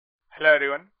Hello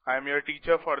everyone, I am your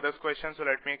teacher for this question, so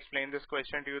let me explain this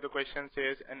question to you. The question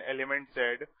says an element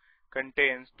Z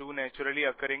contains two naturally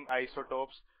occurring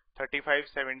isotopes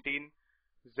 3517Z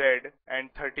and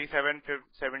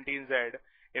 3717Z.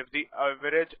 If the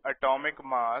average atomic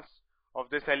mass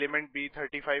of this element be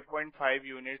 35.5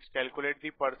 units, calculate the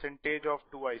percentage of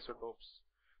two isotopes.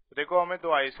 तो देखो हमें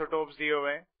दो isotopes दिए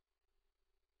हुए हैं,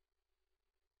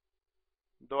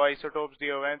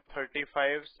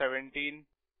 3517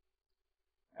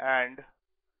 and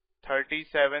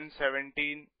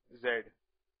 3717Z.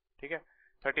 ठीक है,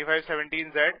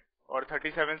 3517Z और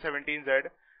 3717Z.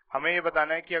 हमें ये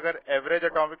बताना है कि अगर एवरेज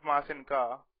एटॉमिक मास इनका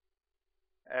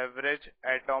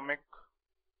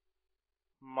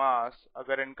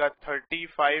अगर इनका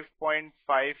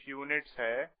 35.5 यूनिट्स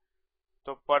है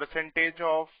तो परसेंटेज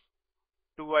ऑफ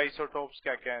टू आइसोटोप्स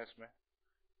क्या क्या है, इसमें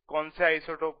कौन से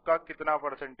आइसोटोप का कितना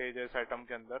परसेंटेज है इस एटम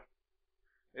के अंदर,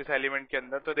 इस एलिमेंट के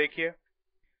अंदर. तो देखिए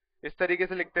इस तरीके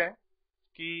से लिखते हैं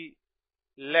कि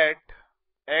late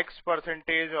x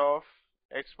percentage of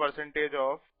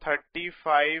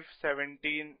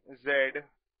 3517Z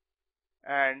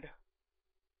and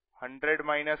 100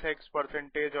 minus x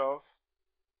percentage of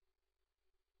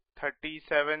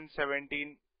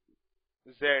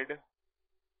 3717Z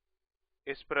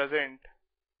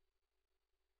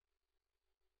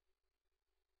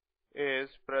is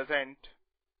present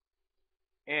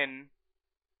in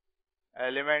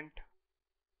element.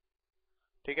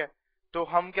 ठीक है, तो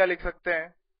हम क्या लिख सकते हैं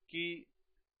कि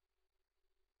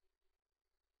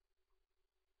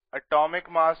एटॉमिक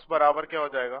मास बराबर क्या हो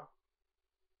जाएगा,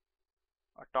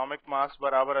 एटॉमिक मास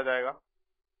बराबर आ जाएगा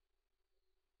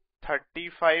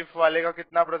 35 वाले का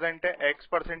कितना प्रेजेंट है, x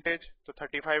परसेंटेज, तो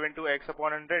 35 इंटू एक्स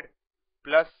अपॉन 100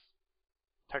 प्लस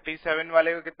 37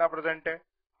 वाले का कितना प्रेजेंट है,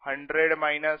 100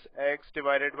 माइनस x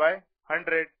डिवाइडेड बाय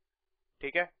 100.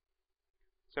 ठीक है,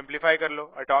 सिंप्लीफाई कर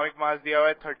लो. एटॉमिक मास दिया हुआ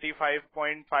है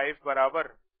 35.5 बराबर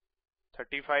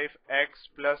 35x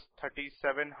plus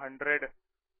 3700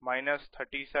 minus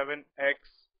 37x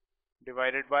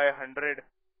divided by 100.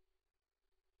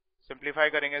 Simplify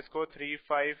करेंगे इसको,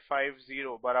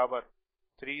 3550 बराबर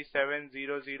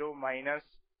 3700 माइनस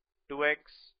 2x,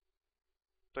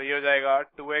 तो ये हो जाएगा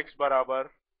 2x बराबर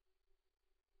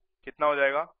कितना हो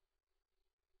जाएगा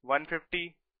 150.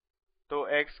 तो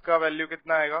x का वैल्यू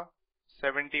कितना आएगा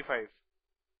 75.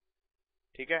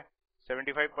 ठीक है,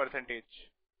 75%.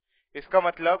 इसका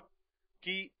मतलब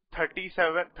कि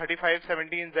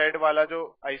 3517Z वाला जो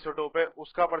आइसोटोप है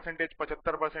उसका परसेंटेज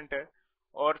 75% है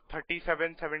और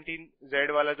 3717Z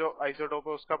वाला जो आइसोटोप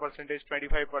है उसका परसेंटेज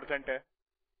 25% है.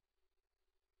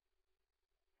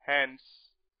 Hence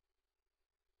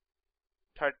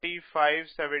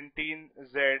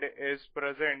 3517Z is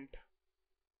present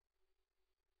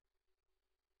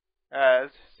as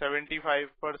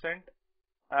 75%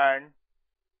 and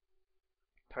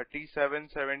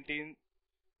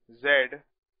 3717Z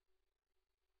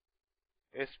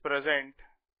is present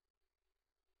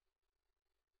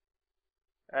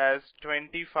as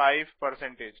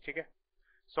 25%. ठीक है,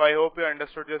 so I hope you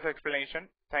understood this explanation.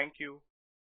 Thank you.